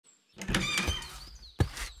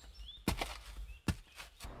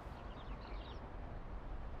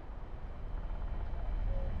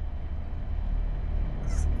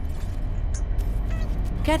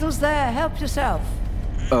Kettle's there. Help yourself.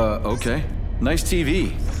 Okay. Nice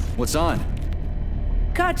TV. What's on?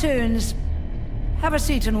 Cartoons. Have a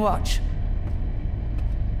seat and watch.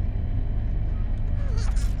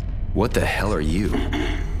 What the hell are you?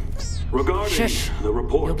 Regarding Shush. the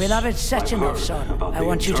reports, Your beloved I've Sechenov, heard son. about I the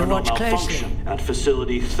want you to internal watch closely. malfunction at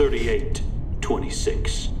Facility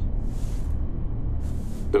 3826.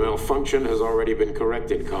 The malfunction has already been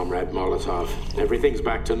corrected, Comrade Molotov. Everything's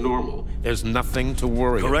back to normal. There's nothing to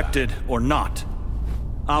worry about. Corrected or not,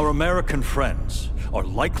 our American friends are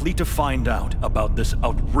likely to find out about this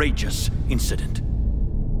outrageous incident.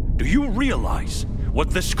 Do you realize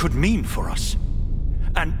what this could mean for us?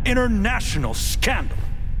 An international scandal.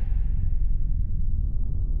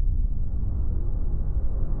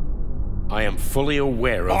 I am fully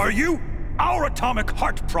aware of... Are you? Our Atomic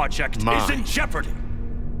Heart project is in jeopardy.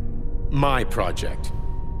 My project.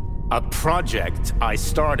 A project I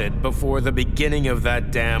started before the beginning of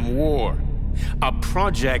that damn war. A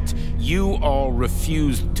project you all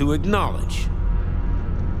refused to acknowledge.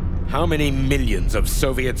 How many millions of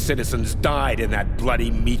Soviet citizens died in that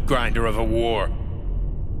bloody meat grinder of a war?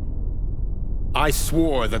 I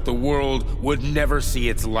swore that the world would never see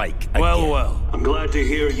its like again. Well. I'm glad to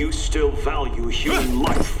hear you still value human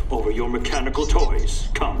life over your mechanical toys,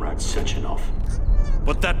 Comrade Sechenov.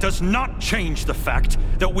 But that does not change the fact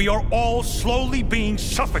that we are all slowly being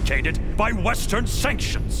suffocated by Western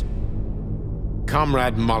sanctions.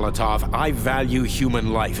 Comrade Molotov, I value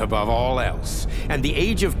human life above all else, and the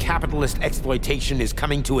age of capitalist exploitation is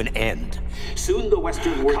coming to an end. Soon the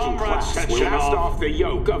Western working class will cast off the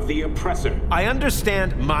yoke of the oppressor. I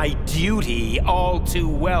understand my duty all too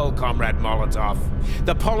well, Comrade Molotov.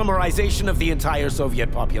 The polymerization of the entire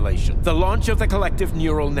Soviet population, the launch of the collective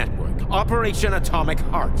neural network, Operation Atomic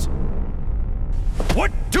Heart.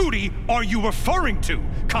 What duty are you referring to,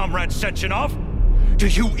 Comrade Sechenov? Do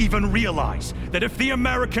you even realize that if the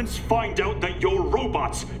Americans find out that your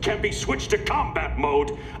robots can be switched to combat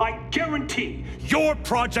mode, I guarantee your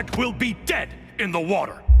project will be dead in the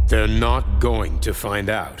water? They're not going to find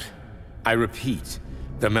out. I repeat,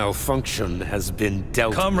 the malfunction has been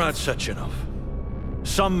dealt with. Comrade Sechenov,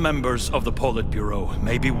 some members of the Politburo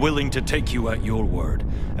may be willing to take you at your word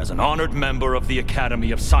as an honored member of the Academy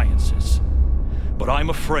of Sciences. But I'm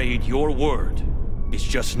afraid your word is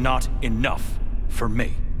just not enough for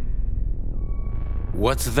me.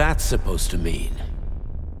 What's that supposed to mean?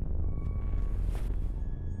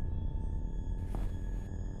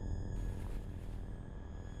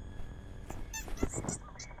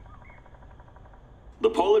 the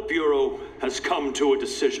Politburo has come to a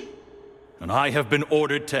decision. And I have been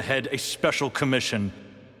ordered to head a special commission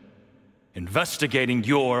investigating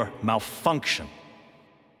your malfunction.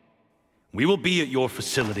 We will be at your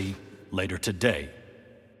facility later today.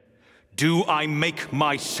 Do I make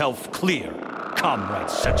myself clear, Comrade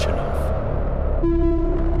Sechenov?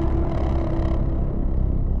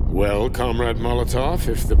 Well, Comrade Molotov,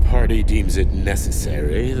 if the party deems it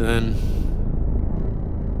necessary, then...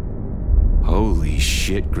 Holy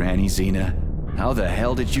shit, Granny Zina. How the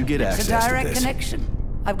hell did you get access to this? It's a direct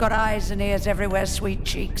connection. I've got eyes and ears everywhere, sweet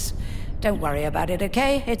cheeks. Don't worry about it,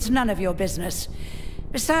 okay? It's none of your business.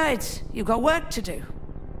 Besides, you've got work to do.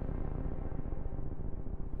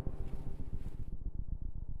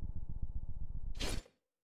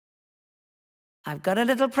 I've got a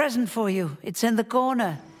little present for you. It's in the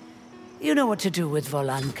corner. You know what to do with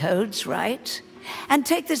Volan codes, right? And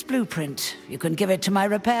take this blueprint. You can give it to my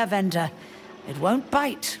repair vendor. It won't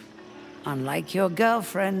bite. Unlike your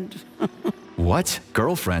girlfriend. What?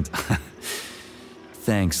 Girlfriend?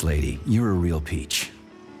 Thanks, lady. You're a real peach.